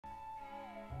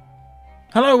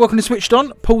Hello, welcome to Switched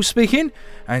On, Paul speaking,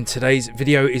 and today's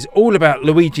video is all about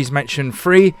Luigi's Mansion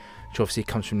 3, which obviously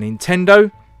comes from Nintendo.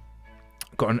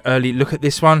 Got an early look at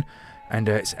this one, and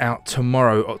it's out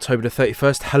tomorrow, October the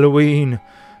 31st, Halloween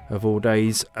of all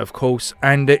days, of course,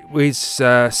 and it was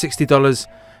 $60,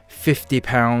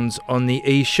 £50 on the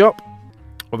eShop,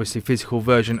 obviously physical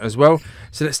version as well.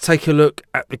 So let's take a look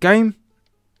at the game.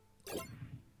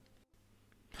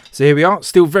 So here we are,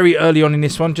 still very early on in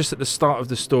this one, just at the start of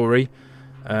the story.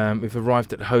 We've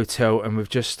arrived at the hotel and we've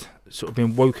just sort of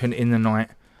been woken in the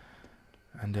night,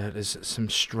 and there's some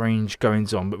strange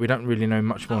goings on, but we don't really know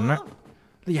much more than that.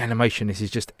 The animation, this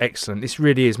is just excellent. This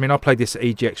really is. I mean, I played this at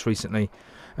EGX recently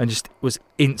and just was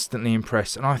instantly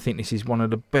impressed, and I think this is one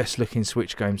of the best looking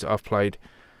Switch games that I've played.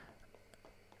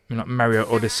 I mean, like Mario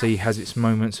Odyssey has its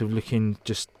moments of looking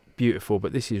just beautiful,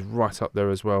 but this is right up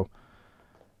there as well.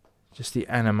 Just the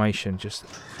animation, just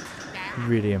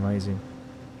really amazing.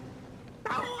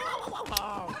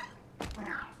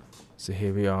 So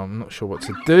here we are. I'm not sure what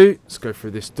to do. Let's go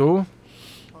through this door.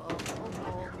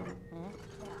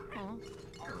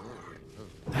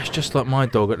 That's just like my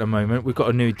dog at the moment. We've got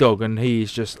a new dog and he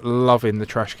is just loving the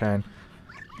trash can.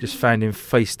 Just found him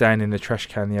face down in the trash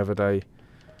can the other day.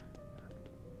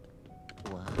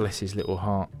 Bless his little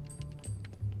heart.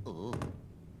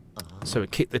 So we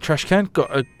kicked the trash can.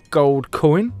 Got a gold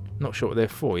coin. Not sure what they're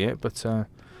for yet, but I'm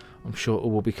sure it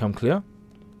will become clear.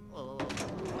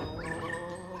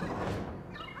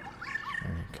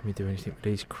 Can we do anything with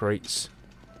these crates?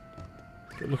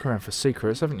 Got to look around for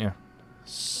secrets, haven't you?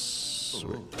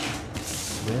 Switch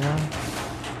there.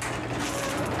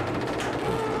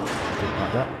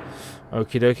 Like that.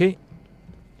 Okie dokie.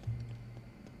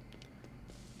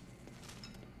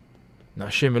 Now I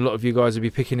assume a lot of you guys will be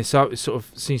picking this up. It sort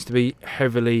of seems to be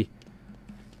heavily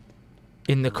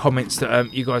in the comments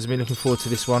that you guys have been looking forward to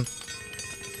this one.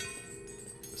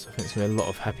 So I think it's going to be a lot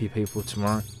of happy people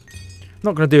tomorrow.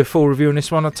 Not going to do a full review on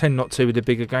this one. I tend not to with the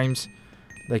bigger games.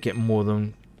 They get more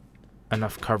than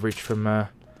enough coverage from the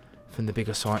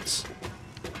bigger sites.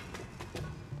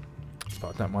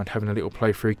 But I don't mind having a little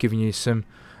playthrough, giving you some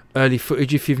early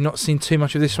footage if you've not seen too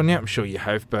much of this one yet. I'm sure you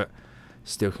have, but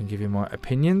still can give you my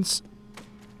opinions.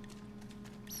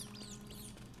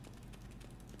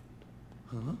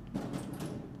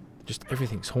 Just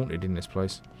everything's haunted in this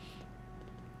place.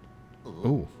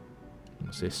 Ooh,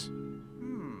 what's this?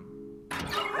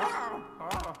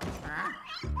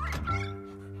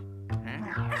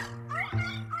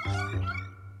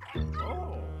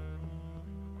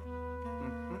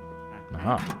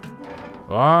 Aha.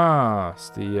 Ah, it's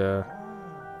the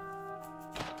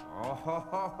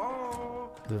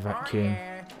vacuum.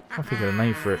 I can't think of a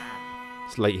name for it.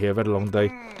 It's late here, I've had a long day.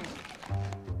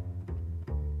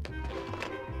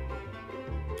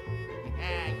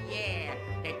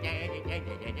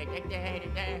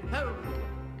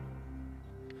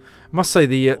 I must say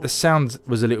the sound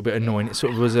was a little bit annoying. It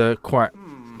sort of was quite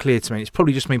clear to me. It's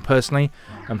probably just me personally,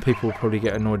 and people will probably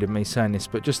get annoyed at me saying this,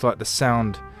 but just like the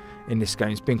sound in this game,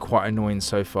 it's been quite annoying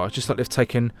so far. It's just like they've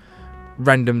taken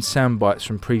random sound bites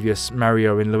from previous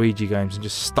Mario and Luigi games and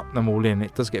just stuck them all in.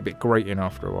 It does get a bit grating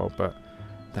after a while, but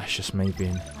that's just me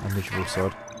being a miserable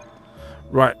sod.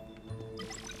 Right.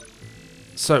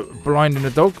 So, blinding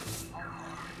the dog.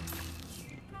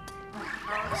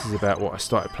 This is about what I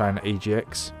started playing at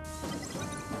EGX.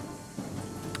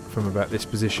 From about this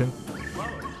position.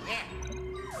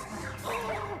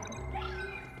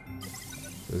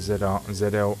 The ZR and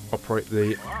ZL operate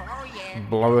the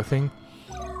blower thing.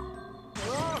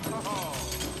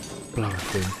 Blower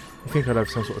thing. You think I'd have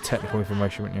some sort of technical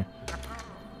information, wouldn't you?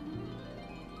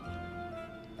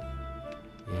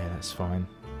 Yeah, that's fine.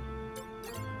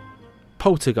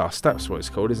 Poltergust, that's what it's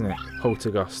called, isn't it?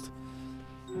 Poltergust.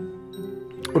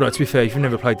 Although, to be fair, if you've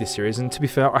never played this series, and to be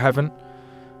fair, I haven't,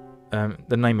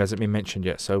 the name hasn't been mentioned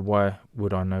yet, so why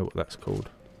would I know what that's called?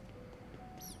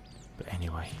 But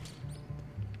anyway.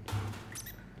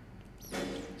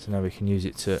 So now we can use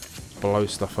it to blow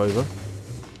stuff over.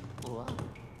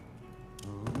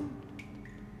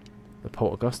 The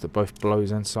poltergust that both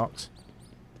blows and sucks.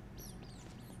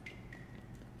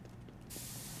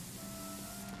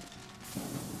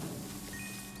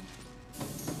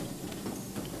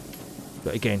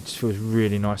 But again, it just feels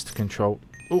really nice to control.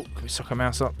 Oh, can we suck a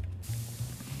mouse up?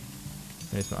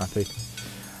 He's not happy.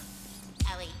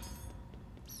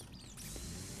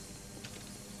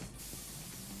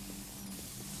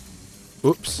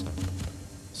 Oops.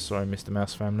 Sorry, Mr.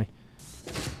 Mouse family.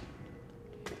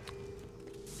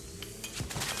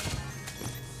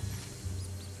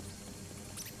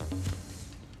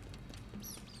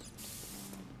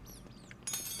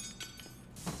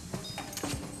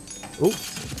 Oh,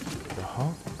 the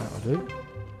heart. That'll do.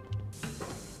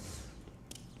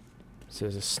 So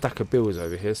there's a stack of bills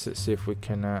over here. So let's see if we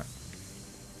can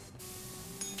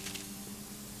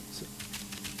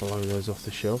blow those off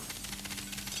the shelf.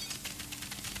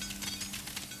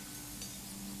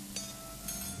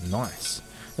 Nice.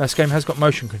 Now, this game has got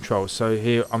motion controls. So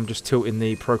here I'm just tilting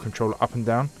the Pro Controller up and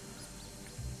down.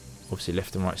 Obviously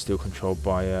left and right still controlled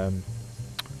by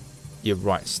your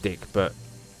right stick, but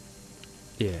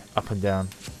yeah, up and down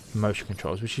motion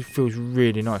controls, which feels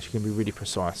really nice. You can be really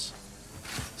precise,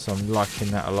 so I'm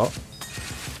liking that a lot.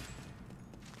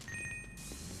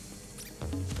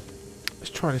 Let's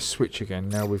try this switch again.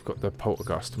 Now we've got the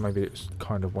poltergust. Maybe it's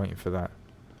kind of waiting for that.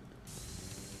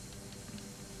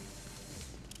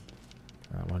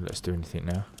 That won't let us do anything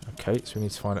now. Okay, so we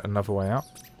need to find another way out.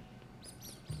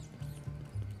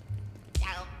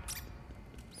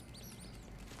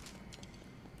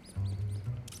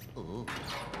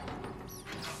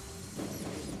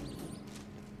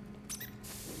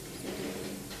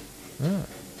 Ah.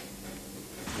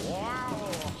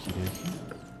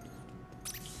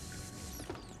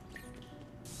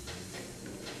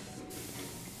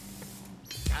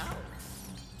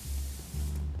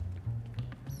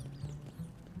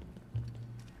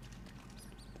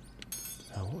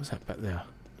 Oh, what was that back there?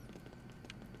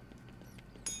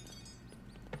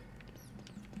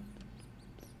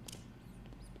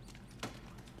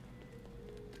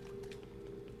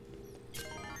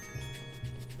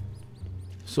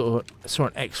 Sort of saw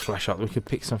an X flash up. We could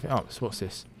pick something up. So what's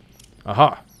this?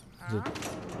 Aha! There's a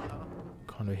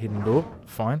kind of hidden door.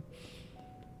 Fine.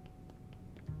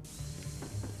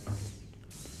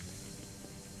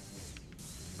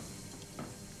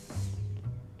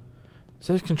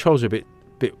 So those controls are a bit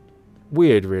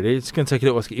weird, really. It's going to take a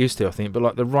little while to get used to, I think. But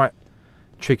like the right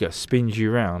trigger spins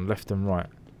you around left and right.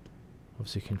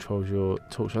 Obviously controls your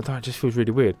torch. I don't know, it just feels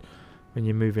really weird when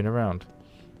you're moving around.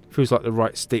 Feels like the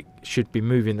right stick should be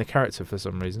moving the character for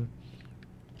some reason.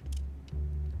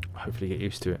 Hopefully get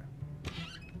used to it.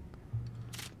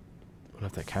 We'll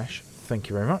have that cash. Thank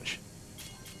you very much.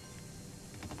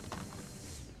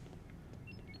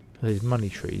 These money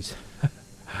trees.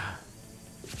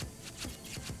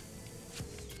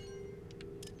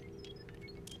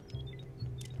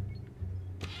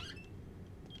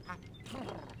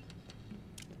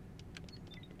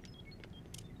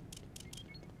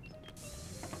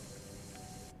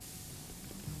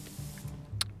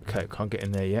 Okay, can't get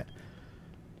in there yet.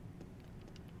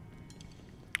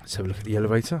 Let's have a look at the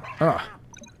elevator. Ah!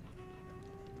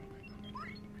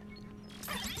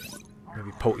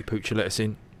 Maybe Polty Pooch will let us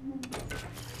in.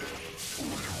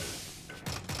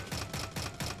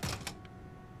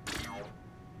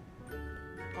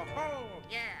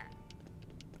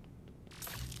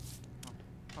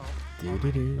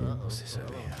 What's this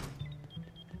over here?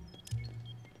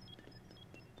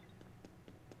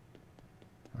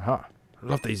 Aha! I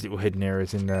love these little hidden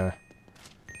areas in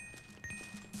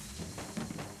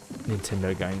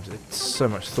Nintendo games. It's so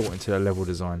much thought into their level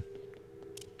design.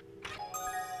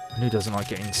 And who doesn't like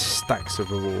getting stacks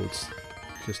of rewards?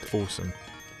 Just awesome.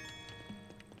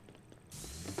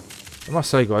 I must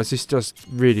say, guys, this does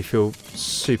really feel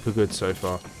super good so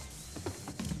far.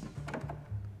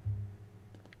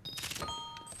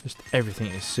 Just everything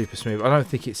is super smooth. I don't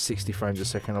think it's 60 frames a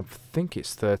second. I think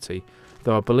it's 30.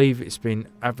 Though I believe it's been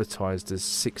advertised as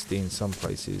 60 in some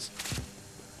places.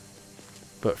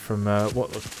 But from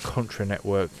what the Contra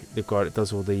Network, the guy that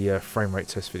does all the frame rate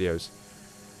test videos,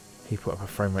 he put up a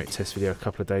frame rate test video a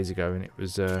couple of days ago, and it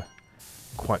was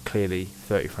quite clearly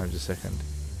 30 frames a second.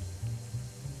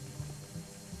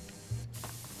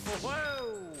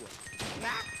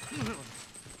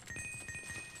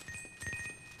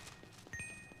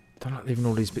 Don't like leaving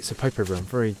all these bits of paper around.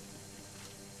 Very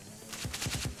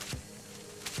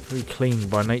clean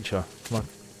by nature. I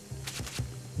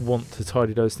want to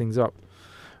tidy those things up.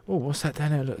 Oh, what's that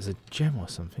down there? Look, there's a gem or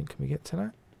something. Can we get to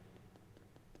that?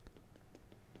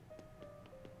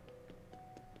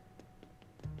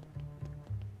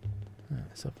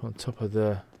 It's up on top of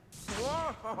the...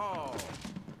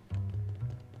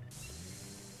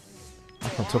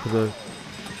 Up on top of the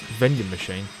vending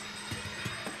machine.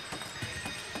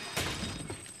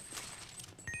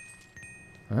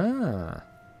 Ah,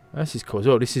 this is cool as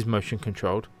well. This is motion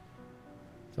controlled.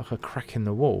 It's like a crack in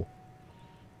the wall.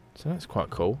 So that's quite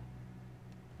cool.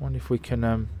 Wonder if we can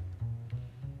do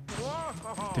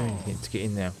anything to get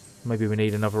in there. Maybe we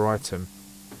need another item.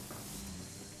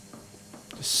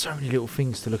 There's so many little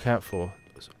things to look out for.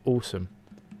 It's awesome.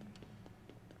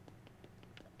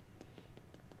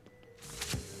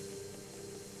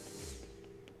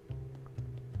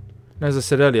 And as I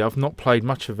said earlier, I've not played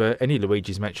much of any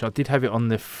Luigi's Mansion. I did have it on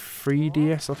the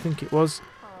 3DS, I think it was.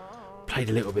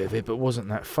 Played a little bit of it, but wasn't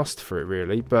that fussed for it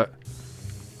really. But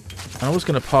and I was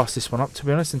going to pass this one up, to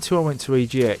be honest, until I went to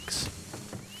EGX.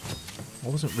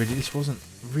 This wasn't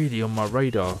really on my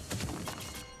radar,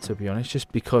 to be honest,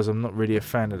 just because I'm not really a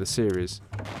fan of the series.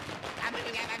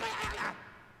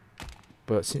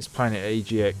 But since playing it at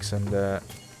EGX and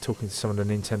talking to some of the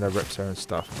Nintendo reps there and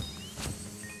stuff,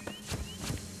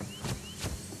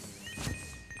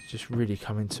 it's just really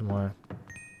come into my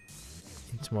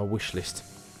wish list.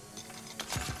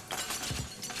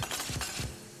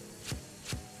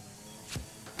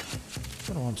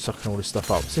 I don't know why I'm sucking all this stuff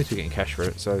up. I seem to be getting cash for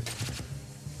it, so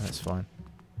that's fine.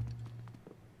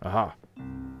 Aha.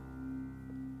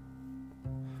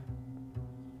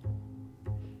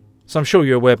 So I'm sure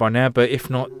you're aware by now, but if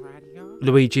not,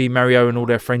 Luigi, Mario and all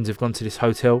their friends have gone to this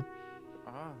hotel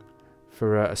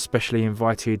for a specially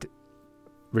invited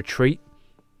retreat.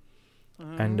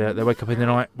 And they wake up in the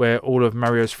night where all of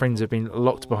Mario's friends have been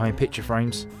locked behind picture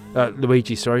frames.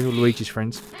 Luigi, sorry, all Luigi's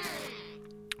friends.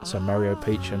 So Mario,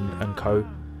 Peach and co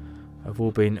have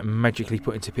all been magically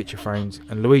put into picture frames.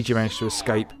 And Luigi managed to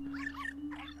escape.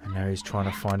 And now he's trying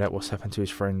to find out what's happened to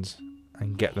his friends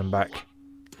and get them back.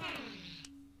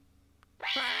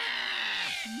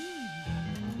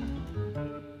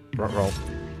 Right roll.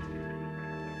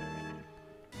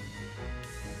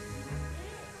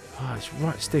 Oh, his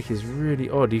right stick is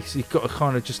really odd. He's got to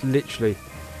kind of just literally...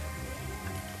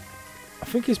 I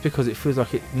think it's because it feels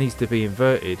like it needs to be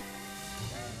inverted.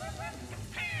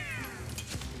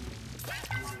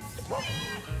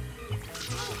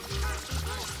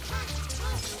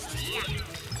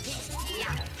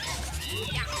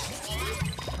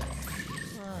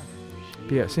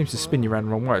 But yeah, it seems to spin you around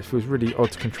the wrong way. It feels really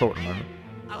odd to control at the moment.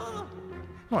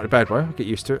 Not in a bad way, I'll get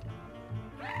used to it.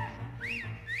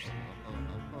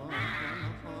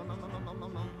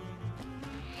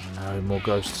 No, more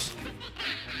ghosts.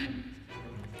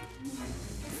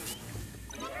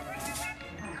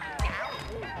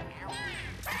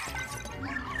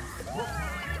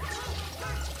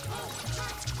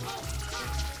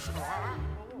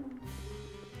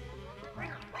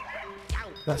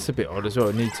 That's a bit odd as well.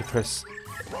 I need to press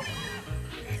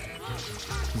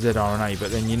Z, R and A,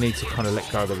 but then you need to kind of let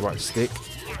go of the right stick.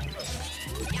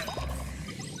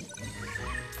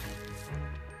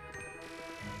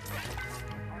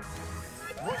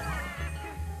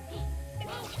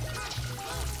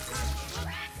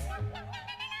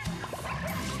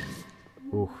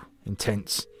 Ooh,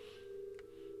 intense.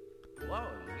 Whoa,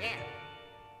 yeah.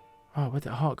 Oh, where'd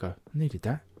that heart go? I needed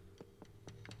that.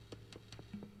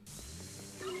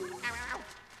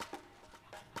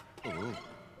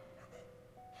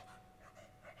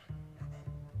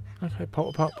 Okay,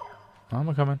 pop, pop.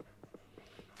 I'm coming.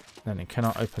 Then it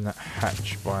cannot open that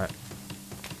hatch by it.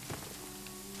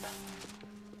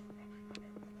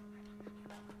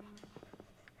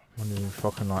 Wondering if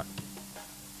I can like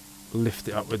lift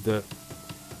it up with the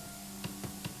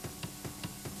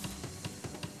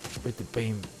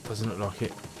beam. Doesn't look like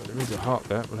it, but there is a heart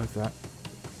there. We'll have that.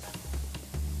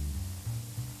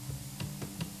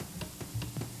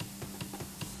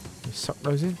 You suck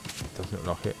those in? Doesn't look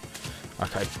like it.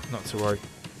 Okay, not to worry.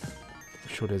 I'm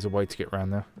sure there's a way to get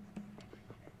around there.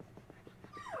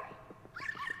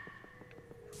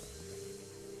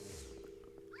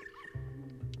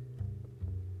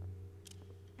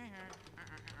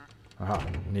 Aha,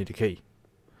 need a key. I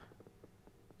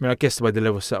mean, I guess the way the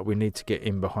level's set up, we need to get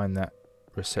in behind that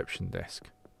reception desk.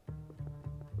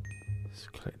 Let's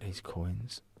collect these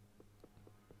coins.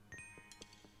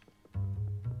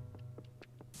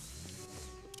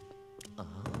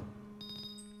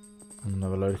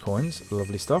 Another load of coins.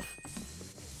 Lovely stuff.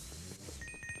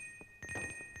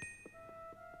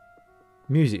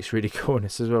 Music's really cool in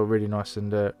this as well. Really nice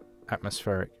and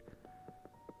atmospheric.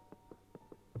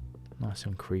 Nice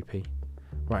and creepy.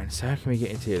 Right, so how can we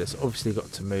get into here? That's obviously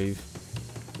got to move.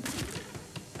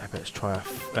 Let's try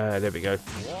a... there we go.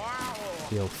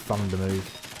 The old thunder move.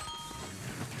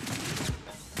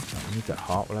 Right, we need that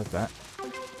heart. We'll have that.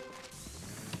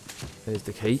 There's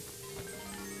the key.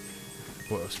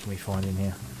 What else can we find in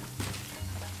here?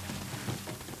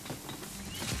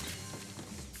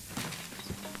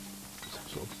 Some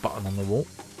sort of button on the wall.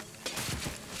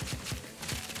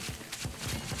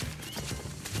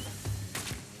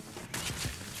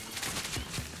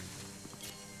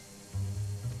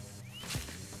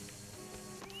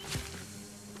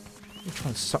 I'm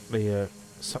trying to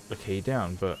suck the key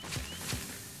down, but it's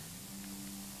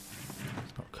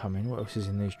not coming. What else is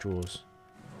in these drawers?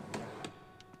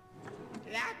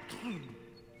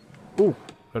 Ooh,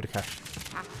 load of cash.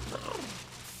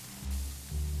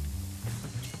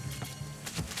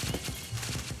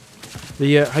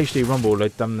 The HD Rumble,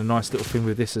 they've done a nice little thing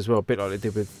with this as well, a bit like they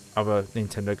did with other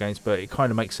Nintendo games, but it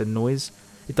kind of makes a noise.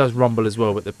 It does rumble as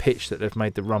well, but the pitch that they've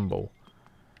made the rumble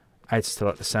adds to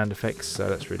like the sound effects, so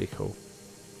that's really cool.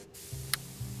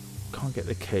 Can't get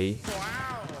the key.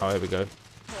 Oh, there we go.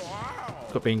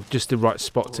 Got to be in just the right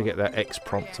spot to get that X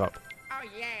prompt up.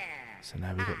 So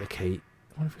now we've got the key.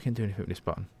 I wonder if we can do anything with this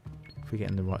button. If we get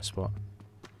in the right spot.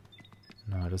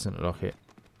 No, it doesn't look like it.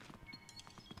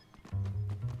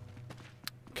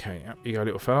 Okay, up you go,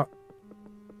 little fella.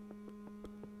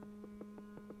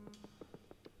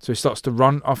 So he starts to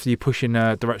run after you push in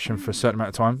a direction for a certain amount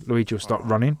of time. Luigi will start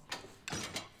running.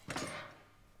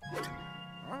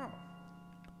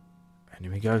 And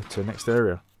here we go to the next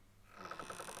area.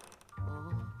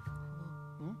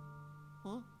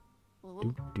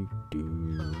 Do, do,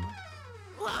 do.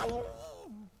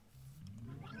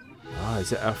 Ah,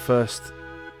 is it our first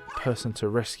person to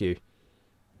rescue?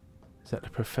 Is that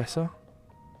the professor?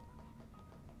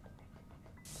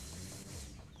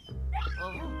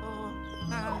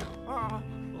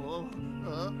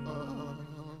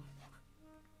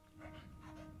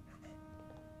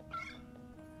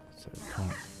 So we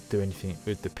can't do anything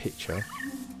with the picture.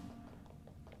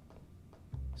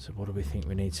 So what do we think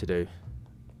we need to do?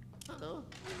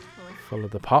 Follow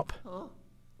the pup.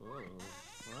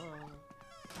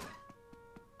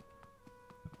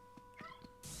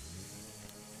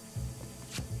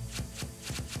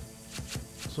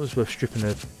 It's always worth stripping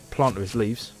a plant of his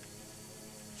leaves.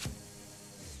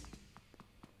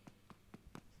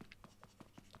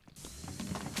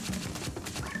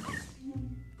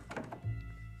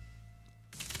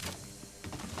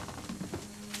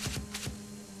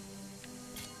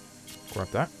 Grab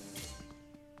that.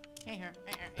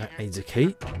 That needs a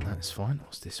key. That's fine.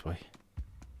 What's this way?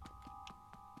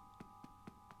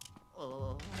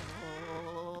 Oh,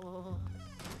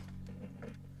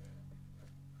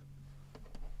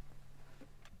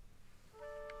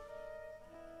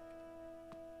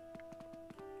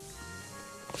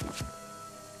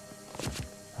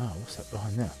 what's that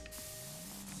behind there?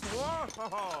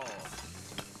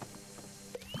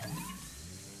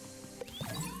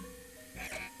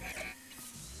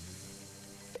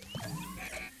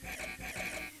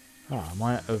 Ah, am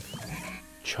I out of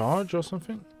charge or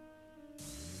something?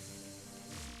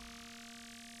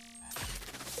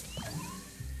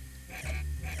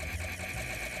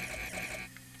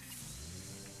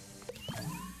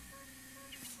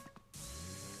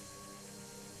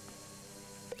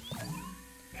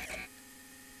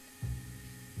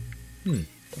 Not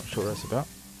sure what that's about.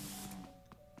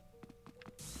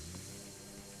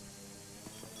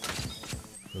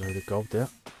 A load of gold there.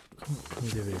 Come on, can we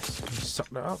do this? Can we suck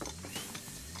that up?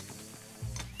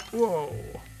 Whoa!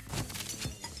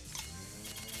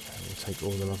 We'll take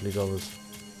all the lovely dollars.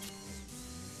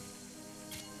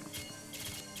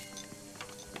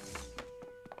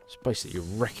 It's basically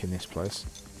wrecking this place.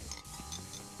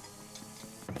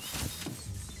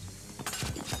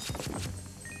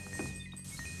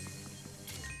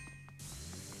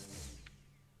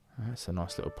 That's a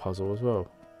nice little puzzle as well.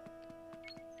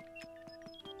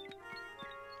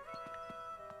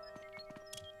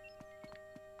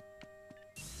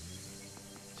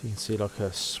 So you can see like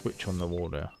a switch on the wall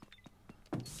there.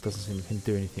 Doesn't seem we can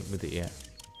do anything with it yet.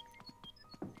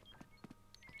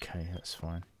 Okay, that's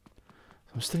fine.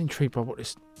 So I'm still intrigued by what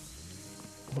this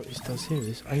does here,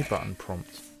 this A button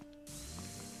prompt.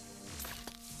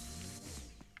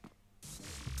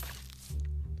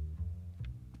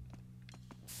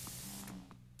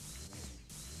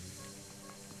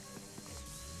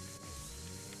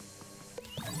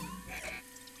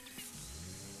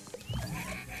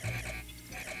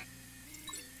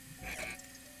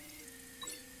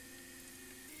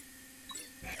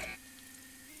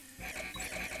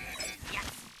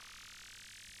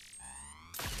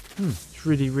 It's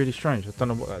really, really strange. I don't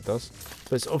know what that does,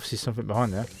 but it's obviously something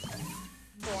behind there.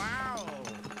 Wow.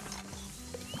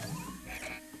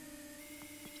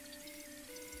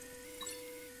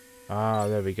 Ah,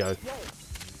 there we go.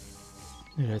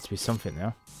 There had to be something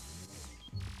now.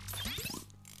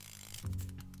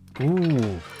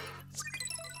 Ooh.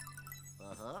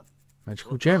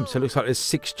 Magical gem. So it looks like there's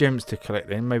 6 gems to collect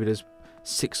then. Maybe there's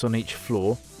 6 on each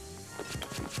floor.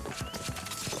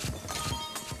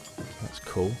 That's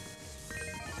cool.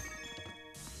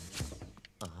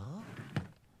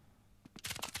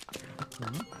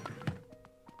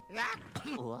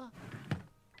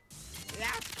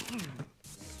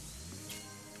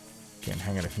 Getting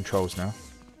hang of the controls now.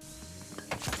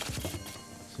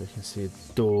 So we can see a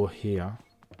door here.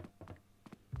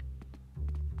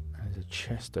 There's a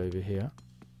chest over here.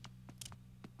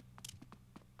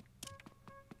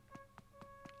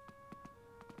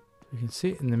 can see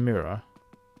it in the mirror.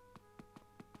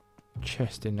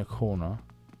 Chest in the corner.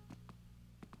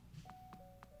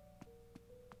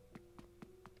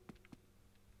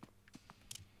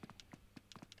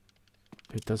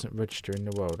 It doesn't register in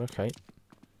the world. Okay.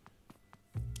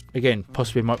 Again,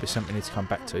 possibly it might be something we need to come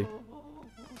back to.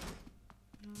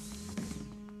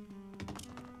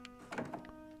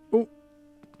 Oh.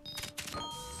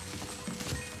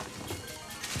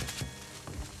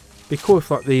 Be cool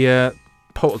if like the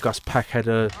poltergust pack had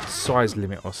a size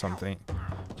limit or something.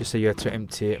 Just so you had to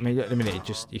empty it. I mean, at the minute,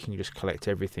 you can just collect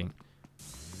everything.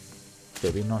 But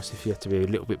it'd be nice if you had to be a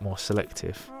little bit more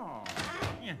selective.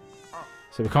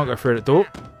 So we can't go through the door.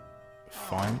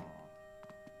 Fine.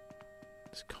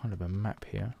 It's kind of a map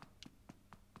here.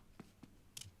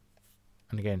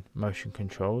 And again, motion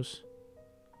controls.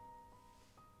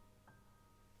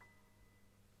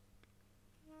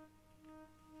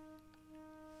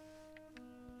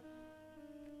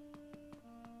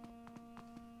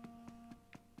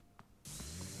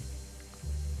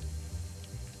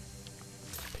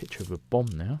 Picture of a bomb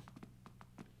now.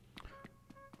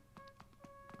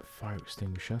 Fire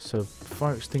extinguisher. So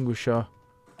fire extinguisher.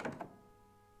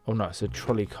 Oh no, it's a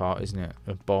trolley cart, isn't it?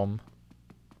 A bomb.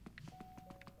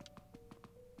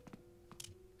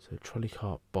 So trolley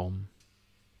cart, bomb.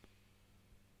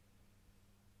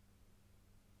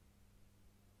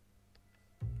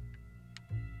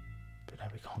 But now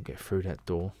we can't get through that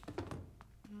door.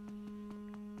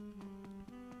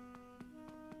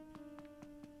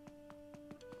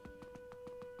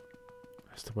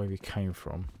 That's the way we came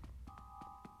from.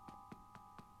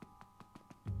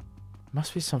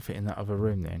 Must be something in that other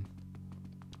room then.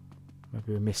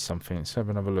 Maybe we missed something. Let's have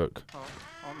another look. Oh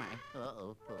my.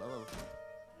 Uh-oh.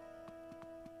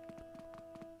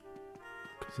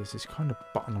 Because there's this kind of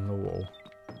button on the wall.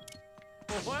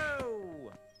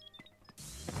 Whoa!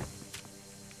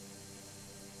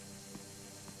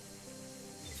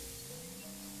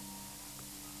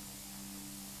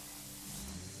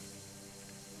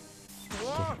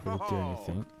 Doesn't really do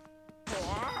anything.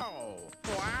 Wow!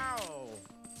 Wow!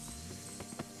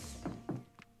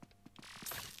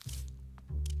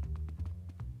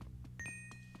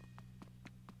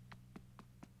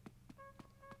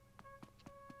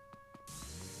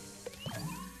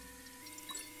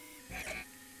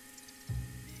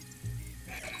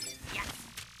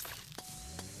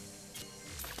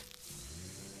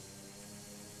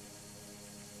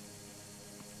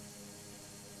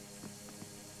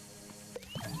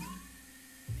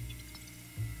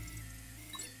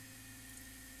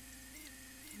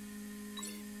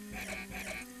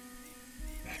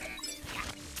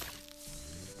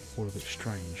 All of it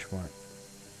strange. Right.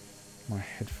 My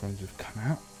headphones have come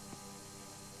out.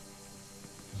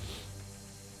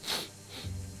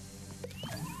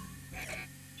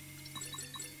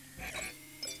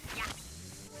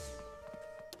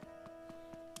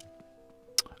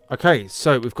 Okay,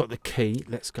 so we've got the key.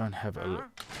 Let's go and have a look.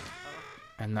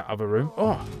 And that other room.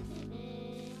 Oh!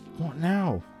 What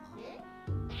now?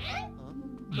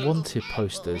 Wanted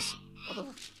posters.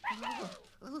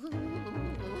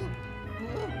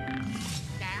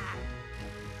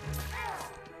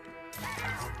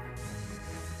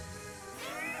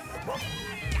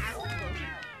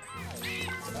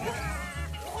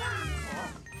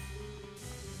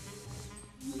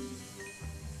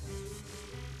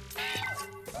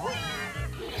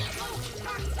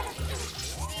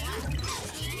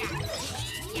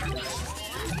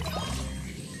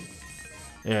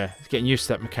 Yeah, it's getting used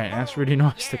to that mechanic. That's really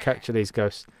nice to capture these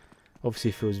ghosts.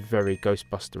 Obviously feels very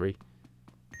Ghostbustery.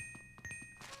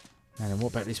 And then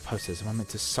what about these posters? Am I meant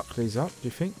to suck these up, do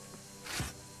you think?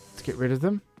 To get rid of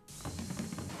them?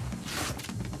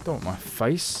 Don't want my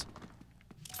face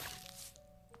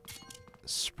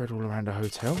spread all around a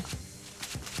hotel.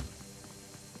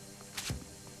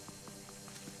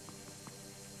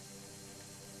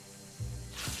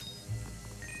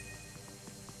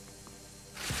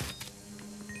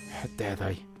 How dare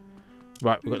they?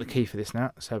 Right, we've got the key for this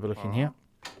now. Let's have a look in here.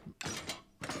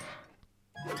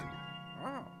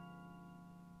 Oh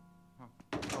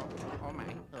my.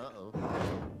 Uh-oh.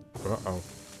 Uh-oh.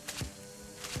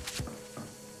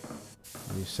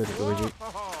 You said it, Luigi.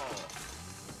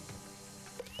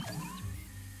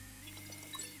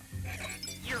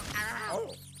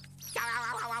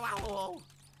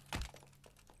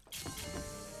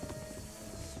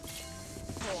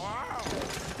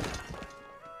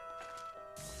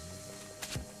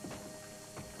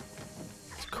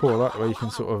 It's cool, I like the way you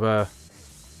can sort of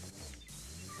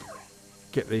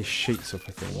get these sheets off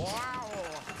of things.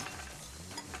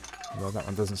 Well, that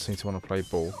one doesn't seem to want to play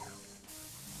ball.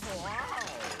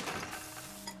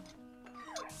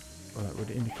 Well, that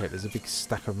would indicate there's a big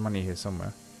stack of money here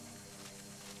somewhere.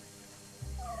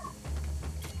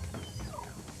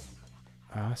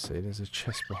 Ah, I see. There's a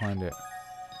chest behind it.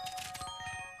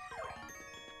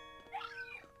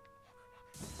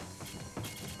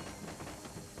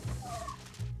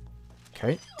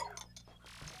 Okay.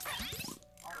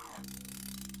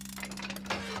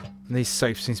 And these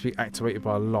safes seem to be activated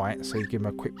by a light, so you give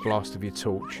them a quick blast of your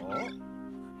torch.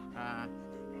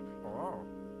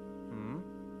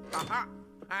 Aha!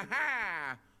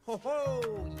 Aha! Ho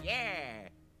ho! Yeah!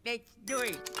 Let's do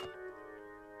it!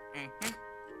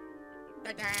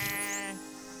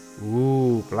 Ta-da!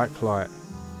 Ooh, black light.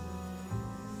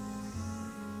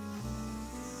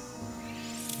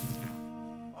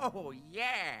 Oh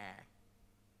yeah!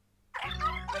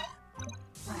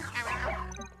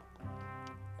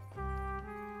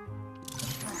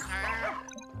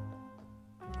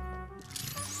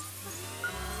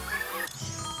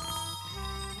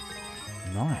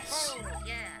 Nice. Oh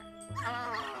yeah!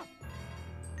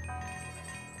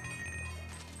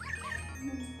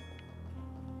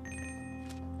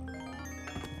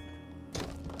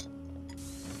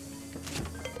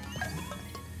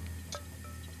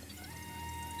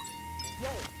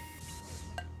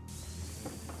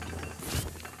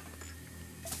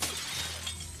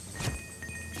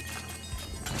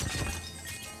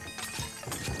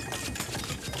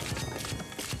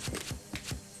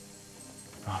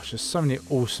 Oh, there's just so many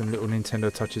awesome little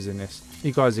Nintendo touches in this.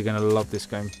 You guys are going to love this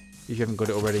game. If you haven't got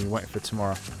it already, wait for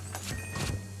tomorrow.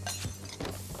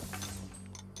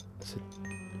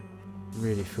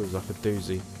 Really feels like a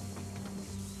doozy.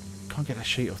 Can't get that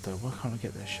sheet off though. Why can't I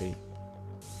get that sheet?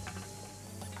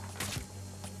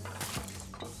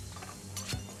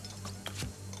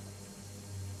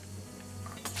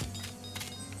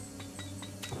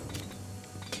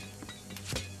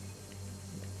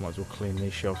 Might as well clean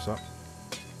these shelves up.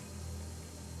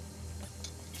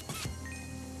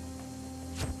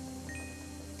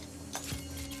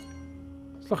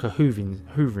 It's like a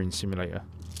hoovering simulator.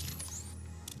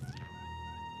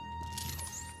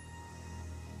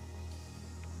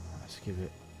 Let's give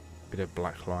it a bit of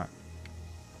black light.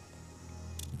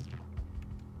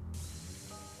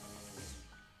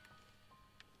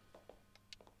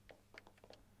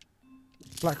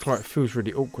 Black light feels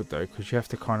really awkward though, because you have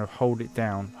to kind of hold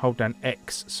down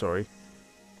X, sorry.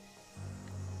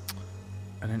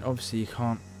 And then obviously you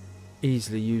can't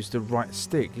easily use the right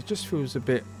stick. It just feels a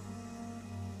bit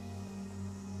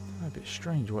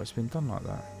strange why it's been done like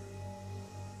that.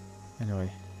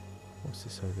 Anyway, what's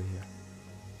this over here?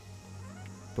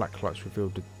 Black lights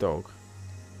revealed the dog.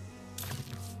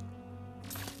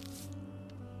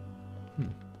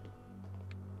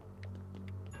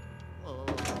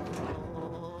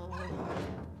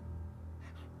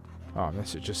 Oh,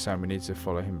 unless it's just saying we need to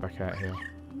follow him back out here.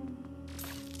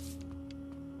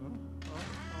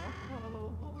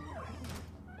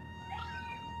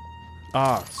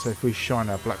 Ah, so if we shine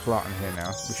our black light on here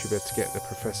now, we should be able to get the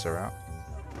professor out.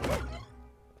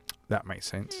 That makes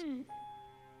sense.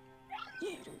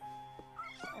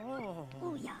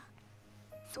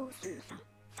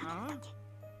 Huh?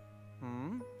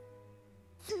 Hmm?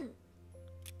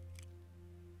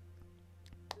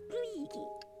 Luigi,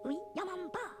 oui,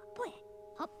 yamamba, poe,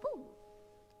 hoppo,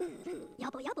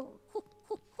 yabo yabo, ho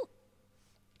ho ho.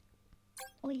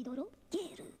 Oidoro,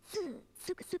 geru,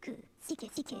 suku suku, sike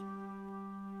sike.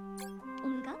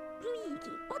 Omuga,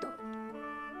 Luigi, odo.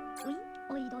 Oui,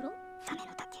 oidoro, same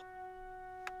no take.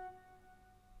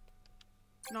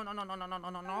 No,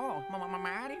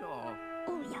 Mario.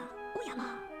 Oya, oyama,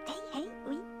 hey hey,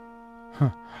 oui.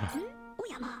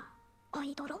 Oyama,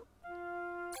 oidoro.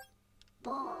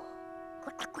 Bo.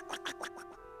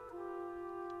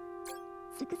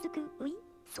 Suku ui,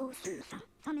 so san,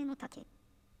 same no take.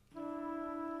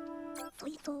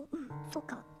 Soi so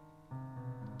soka.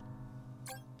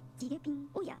 Jigepin,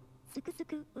 oya, suku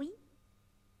ui.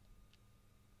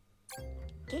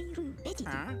 Keiru, veggie,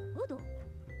 odo.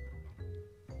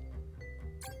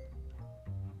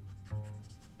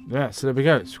 Yeah, so there we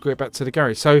go. Let's go back to the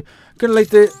garage. So, I'm going to leave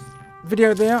the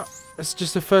video there. That's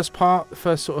just the first part, the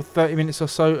first sort of 30 minutes or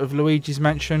so of Luigi's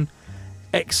Mansion.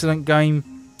 Excellent game.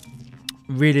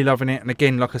 Really loving it. And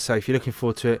again, like I say, if you're looking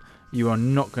forward to it, you are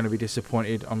not going to be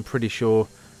disappointed, I'm pretty sure.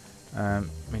 I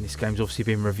mean, this game's obviously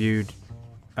been reviewed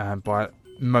by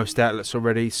most outlets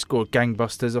already. Scored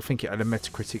gangbusters. I think it had a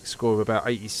Metacritic score of about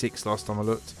 86 last time I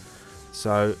looked.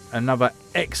 So, another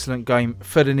excellent game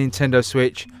for the Nintendo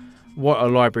Switch. What a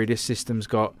library this system's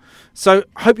got. So,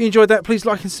 hope you enjoyed that. Please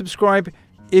like and subscribe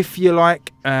if you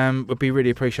like. Would be really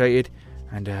appreciated.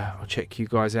 And I'll check you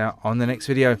guys out on the next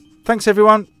video. Thanks,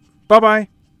 everyone. Bye-bye.